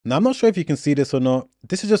Now, I'm not sure if you can see this or not.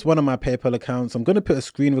 This is just one of my PayPal accounts. I'm going to put a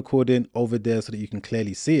screen recording over there so that you can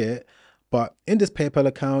clearly see it. But in this PayPal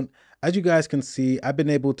account, as you guys can see, I've been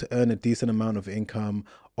able to earn a decent amount of income,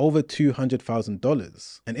 over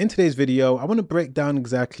 $200,000. And in today's video, I want to break down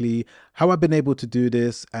exactly how I've been able to do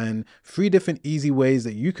this and 3 different easy ways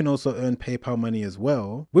that you can also earn PayPal money as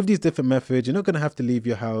well. With these different methods, you're not going to have to leave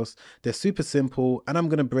your house. They're super simple, and I'm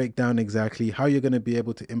going to break down exactly how you're going to be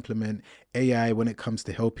able to implement AI when it comes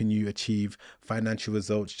to helping you achieve financial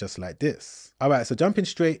results just like this. All right, so jumping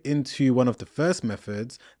straight into one of the first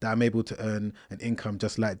methods that I'm able to earn an income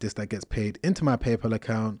just like this that gets paid into my PayPal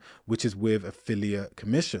account, which is with affiliate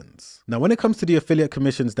commissions. Now, when it comes to the affiliate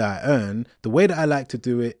commissions that I earn, the way that I like to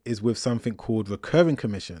do it is with something called recurring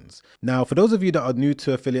commissions. Now, for those of you that are new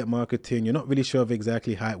to affiliate marketing, you're not really sure of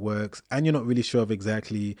exactly how it works, and you're not really sure of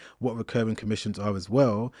exactly what recurring commissions are as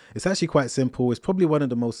well. It's actually quite simple. It's probably one of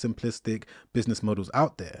the most simplistic business models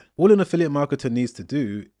out there. All an affiliate marketer needs to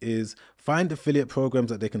do is find affiliate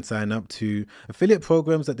programs that they can sign up to, affiliate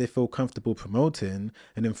programs that they feel comfortable promoting,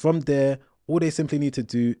 and then from there, all they simply need to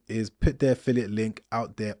do is put their affiliate link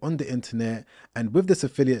out there on the internet. And with this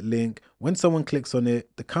affiliate link, when someone clicks on it,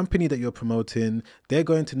 the company that you're promoting, they're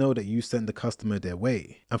going to know that you sent the customer their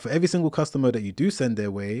way. And for every single customer that you do send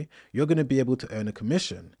their way, you're going to be able to earn a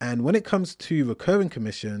commission. And when it comes to recurring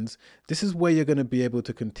commissions, this is where you're going to be able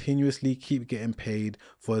to continuously keep getting paid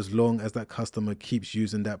for as long as that customer keeps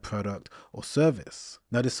using that product or service.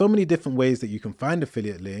 Now, there's so many different ways that you can find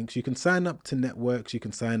affiliate links. You can sign up to networks, you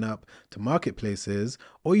can sign up to marketplaces,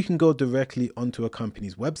 or you can go directly onto a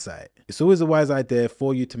company's website. It's always a wise idea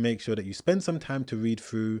for you to make sure that you spend some time to read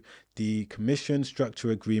through the commission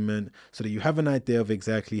structure agreement so that you have an idea of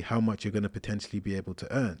exactly how much you're going to potentially be able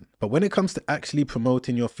to earn. But when it comes to actually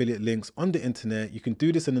promoting your affiliate links on the internet, you can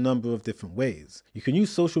do this in a number of different ways. You can use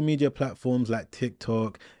social media platforms like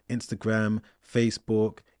TikTok, Instagram,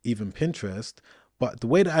 Facebook, even Pinterest. But the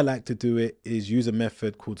way that I like to do it is use a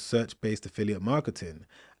method called search-based affiliate marketing.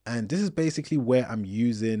 And this is basically where I'm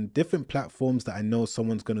using different platforms that I know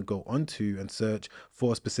someone's going to go onto and search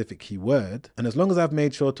for a specific keyword. And as long as I've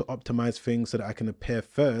made sure to optimize things so that I can appear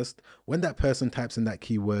first, when that person types in that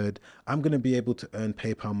keyword, I'm going to be able to earn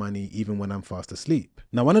PayPal money even when I'm fast asleep.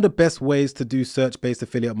 Now, one of the best ways to do search-based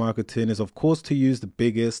affiliate marketing is, of course, to use the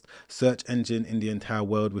biggest search engine in the entire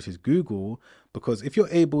world, which is Google. Because if you're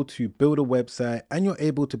able to build a website and you're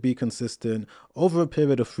able to be consistent over a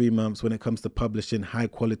period of 3 months when it comes to publishing high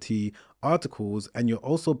quality articles, and you're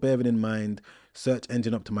also bearing in mind search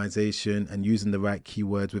engine optimization and using the right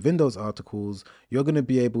keywords within those articles, you're going to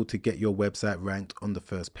be able to get your website ranked on the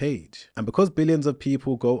first page. And because billions of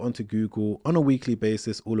people go onto Google on a weekly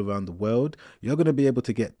basis all around the world, you're going to be able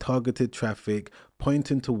to get targeted traffic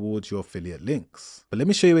pointing towards your affiliate links. But let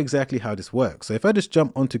me show you exactly how this works. So if I just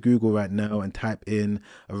jump onto Google right now and type in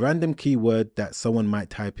a random keyword that someone might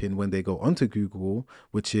type in when they go onto Google,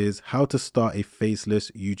 which is how to start a faceless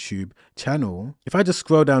YouTube channel. If I just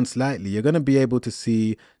scroll down slightly, you're going to be able to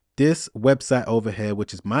see this website over here,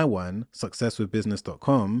 which is my one,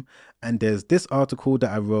 successwithbusiness.com. And there's this article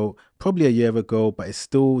that I wrote probably a year ago, but it's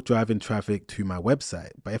still driving traffic to my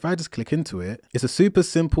website. But if I just click into it, it's a super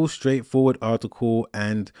simple, straightforward article,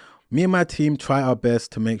 and me and my team try our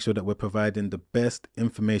best to make sure that we're providing the best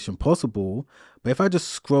information possible. But if I just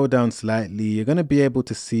scroll down slightly, you're going to be able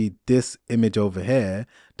to see this image over here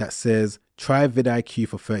that says try vidIQ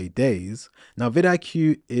for 30 days. Now,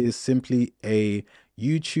 vidIQ is simply a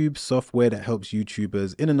YouTube software that helps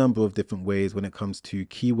YouTubers in a number of different ways when it comes to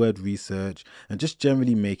keyword research and just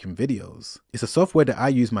generally making videos. It's a software that I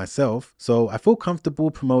use myself, so I feel comfortable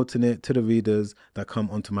promoting it to the readers that come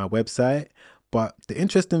onto my website. But the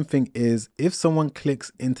interesting thing is, if someone clicks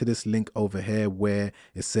into this link over here where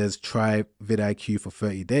it says try vidIQ for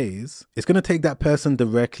 30 days, it's going to take that person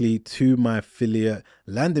directly to my affiliate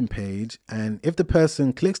landing page. And if the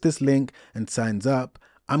person clicks this link and signs up,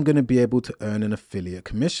 I'm going to be able to earn an affiliate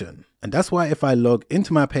commission. And that's why if I log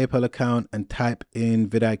into my PayPal account and type in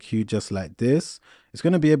vidIQ just like this, it's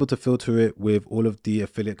going to be able to filter it with all of the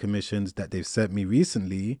affiliate commissions that they've sent me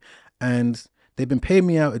recently. And they've been paying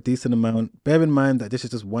me out a decent amount. Bear in mind that this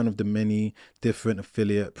is just one of the many different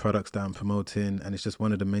affiliate products that I'm promoting, and it's just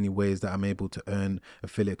one of the many ways that I'm able to earn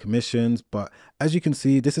affiliate commissions. But as you can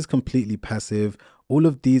see, this is completely passive. all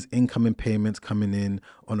of these incoming payments coming in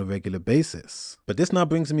on a regular basis. But this now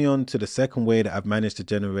brings me on to the second way that I've managed to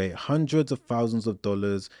generate hundreds of thousands of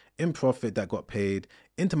dollars in profit that got paid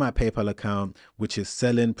into my PayPal account, which is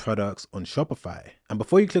selling products on Shopify. And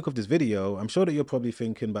before you click off this video, I'm sure that you're probably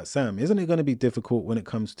thinking, but Sam, isn't it going to be difficult when it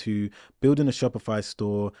comes to building a Shopify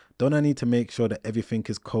store? Don't I need to make sure that everything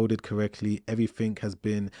is coded correctly, everything has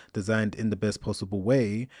been designed in the best possible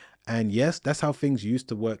way? And yes, that's how things used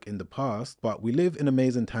to work in the past, but we live in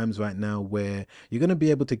amazing times right now where you're going to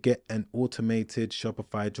be able to get an automated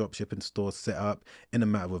Shopify dropshipping store set up in a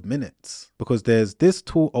matter of minutes. Because there's this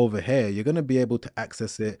tool over here, you're going to be able to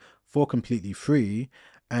access it for completely free.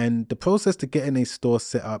 And the process to getting a store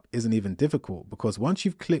set up isn't even difficult, because once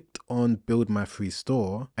you've clicked on build my free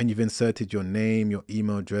store and you've inserted your name, your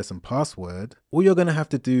email address and password, all you're going to have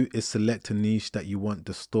to do is select a niche that you want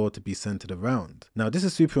the store to be centered around. Now, this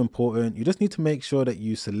is super important. You just need to make sure that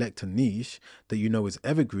you select a niche that you know is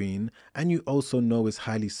evergreen and you also know is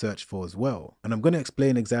highly searched for as well. And I'm going to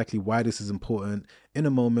explain exactly why this is important in a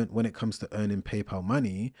moment when it comes to earning PayPal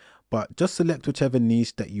money. But just select whichever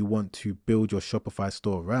niche that you want to build your Shopify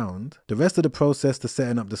store around. The rest of the process to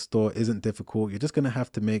setting up the store isn't difficult. You're just going to have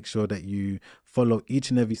to make sure that you follow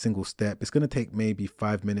each and every single step. It's going to take maybe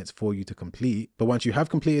 5 minutes for you to complete. But once you have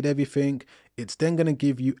completed everything, it's then going to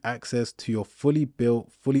give you access to your fully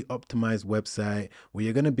built, fully optimized website where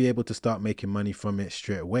you're going to be able to start making money from it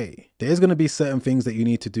straight away. There is going to be certain things that you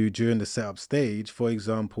need to do during the setup stage. For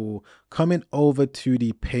example, coming over to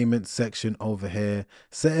the payment section over here,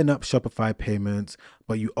 setting up Shopify payments,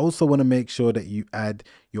 but you also want to make sure that you add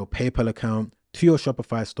your PayPal account to your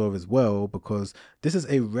Shopify store as well, because this is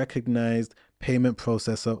a recognized payment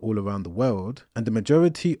processor all around the world. And the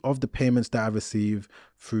majority of the payments that I receive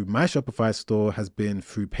through my Shopify store has been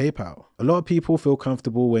through PayPal. A lot of people feel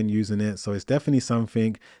comfortable when using it, so it's definitely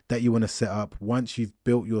something that you want to set up once you've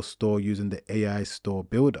built your store using the AI store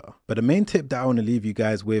builder. But the main tip that I want to leave you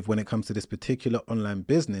guys with when it comes to this particular online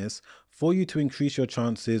business, for you to increase your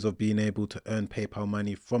chances of being able to earn PayPal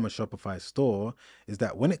money from a Shopify store, is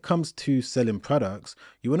that when it comes to selling products,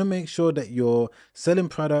 you want to make sure that you're selling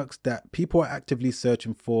products that people are actively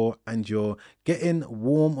searching for and you're getting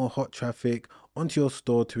warm or hot traffic onto your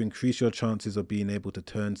store to increase your chances of being able to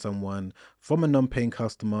turn someone from a non-paying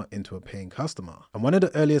customer into a paying customer. And one of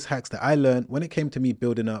the earliest hacks that I learned when it came to me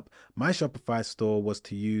building up my Shopify store was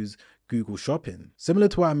to use Google Shopping. Similar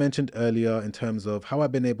to what I mentioned earlier in terms of how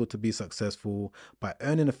I've been able to be successful by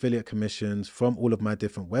earning affiliate commissions from all of my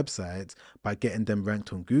different websites by getting them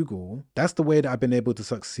ranked on Google. That's the way that I've been able to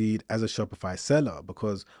succeed as a Shopify seller,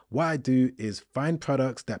 because what I do is find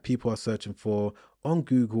products that people are searching for on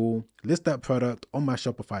Google, list that product on my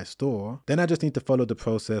Shopify store. Then I just need to follow the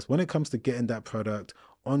process when it comes to getting that product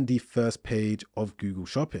on the first page of Google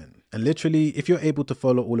Shopping. And literally, if you're able to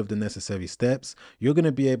follow all of the necessary steps, you're going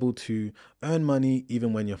to be able to earn money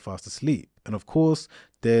even when you're fast asleep. And of course,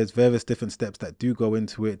 there's various different steps that do go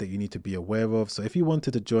into it that you need to be aware of. So if you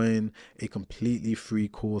wanted to join a completely free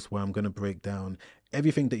course where I'm going to break down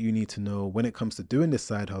everything that you need to know when it comes to doing this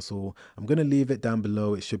side hustle, I'm going to leave it down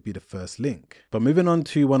below. It should be the first link. But moving on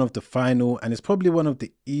to one of the final, and it's probably one of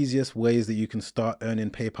the easiest ways that you can start earning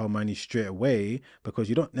PayPal money straight away, because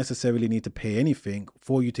you don't necessarily need to pay anything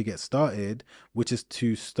for you to get started, which is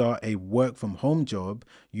to start a work from home job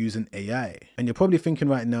using AI. And you're probably thinking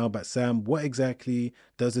right now, but Sam, what exactly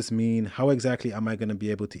does this mean? How exactly am I going to be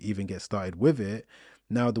able to even get started with it?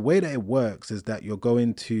 Now, the way that it works is that you're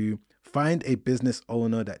going to find a business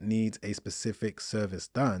owner that needs a specific service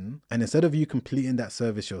done. And instead of you completing that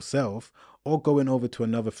service yourself or going over to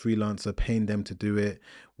another freelancer, paying them to do it,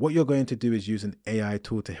 what you're going to do is use an AI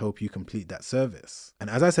tool to help you complete that service. And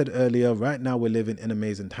as I said earlier, right now we're living in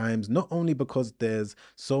amazing times, not only because there's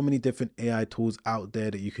so many different AI tools out there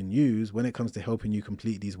that you can use when it comes to helping you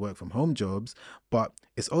complete these work from home jobs, but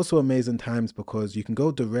it's also amazing times because you can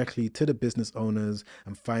go directly to the business owners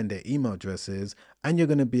and find their email addresses, and you're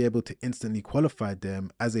going to be able to instantly qualify them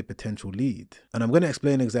as a potential lead. And I'm going to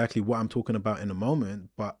explain exactly what I'm talking about in a moment,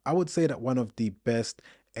 but I would say that one of the best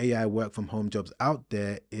AI work from home jobs out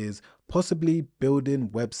there is possibly building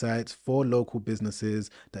websites for local businesses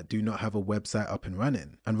that do not have a website up and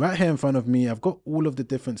running. And right here in front of me, I've got all of the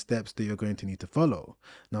different steps that you're going to need to follow.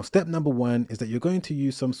 Now, step number one is that you're going to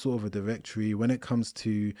use some sort of a directory when it comes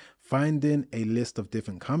to finding a list of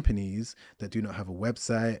different companies that do not have a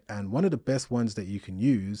website. And one of the best ones that you can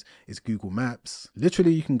use is Google Maps.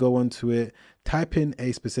 Literally, you can go onto it, type in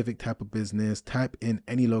a specific type of business, type in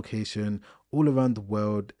any location all around the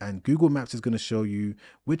world, and Google Maps is going to show you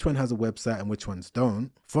which one has a website and which ones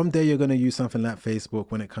don't. From there, you're going to use something like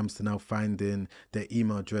Facebook when it comes to now finding their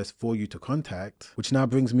email address for you to contact, which now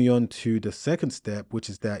brings me on to the second step, which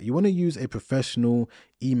is that you want to use a professional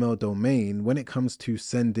email domain when it comes to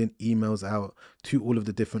sending emails out to all of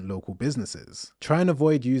the different local businesses. Try and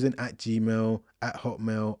avoid using at Gmail, at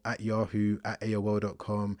Hotmail, at Yahoo, at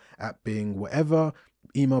AOL.com, at Bing, whatever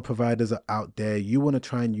email providers are out there. You want to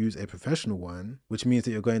try and use a professional one, which means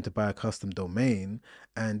that you're going to buy a custom domain,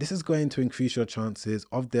 and this is going to increase your chances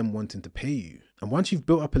of them wanting to pay you. And once you've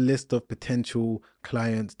built up a list of potential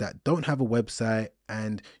clients that don't have a website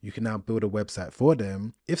and you can now build a website for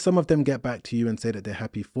them, if some of them get back to you and say that they're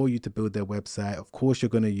happy for you to build their website, of course you're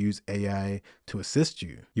going to use AI to assist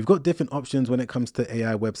you. You've got different options when it comes to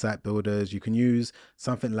AI website builders. You can use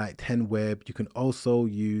something like 10Web. You can also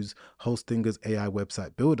use Hostinger's AI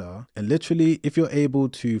website builder. And literally, if you're able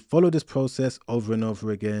to follow this process over and over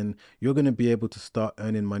again, you're going to be able to start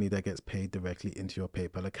earning money that gets paid directly into your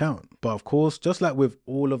PayPal account. But of course, just like with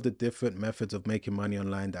all of the different methods of making money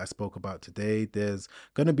online that I spoke about today, there's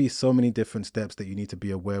going to be so many different steps that you need to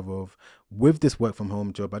be aware of with this work from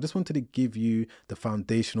home job. I just wanted to give you the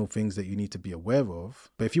foundational things that you need to be aware of.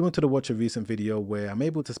 But if you wanted to watch a recent video where I'm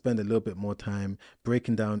able to spend a little bit more time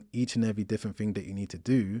breaking down each and every different thing that you need to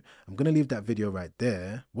do, I'm going to leave that video right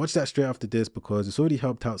there. Watch that straight after this because it's already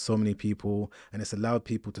helped out so many people and it's allowed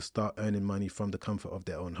people to start earning money from the comfort of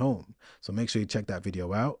their own home. So make sure you check that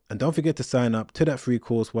video out, and don't forget to sign up to that free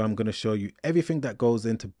course where I'm going to show you everything that goes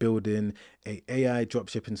into building a AI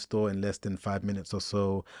dropshipping store in less than 5 minutes or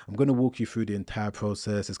so. I'm going to walk you through the entire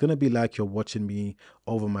process. It's going to be like you're watching me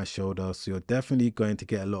over my shoulder, so you're definitely going to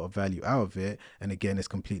get a lot of value out of it. And again, it's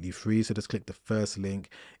completely free, so just click the first link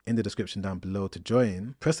in the description down below to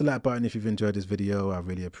join. Press the like button if you've enjoyed this video. I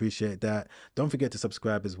really appreciate that. Don't forget to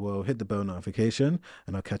subscribe as well, hit the bell notification,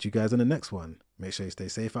 and I'll catch you guys in the next one. Make sure you stay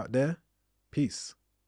safe out there. Peace.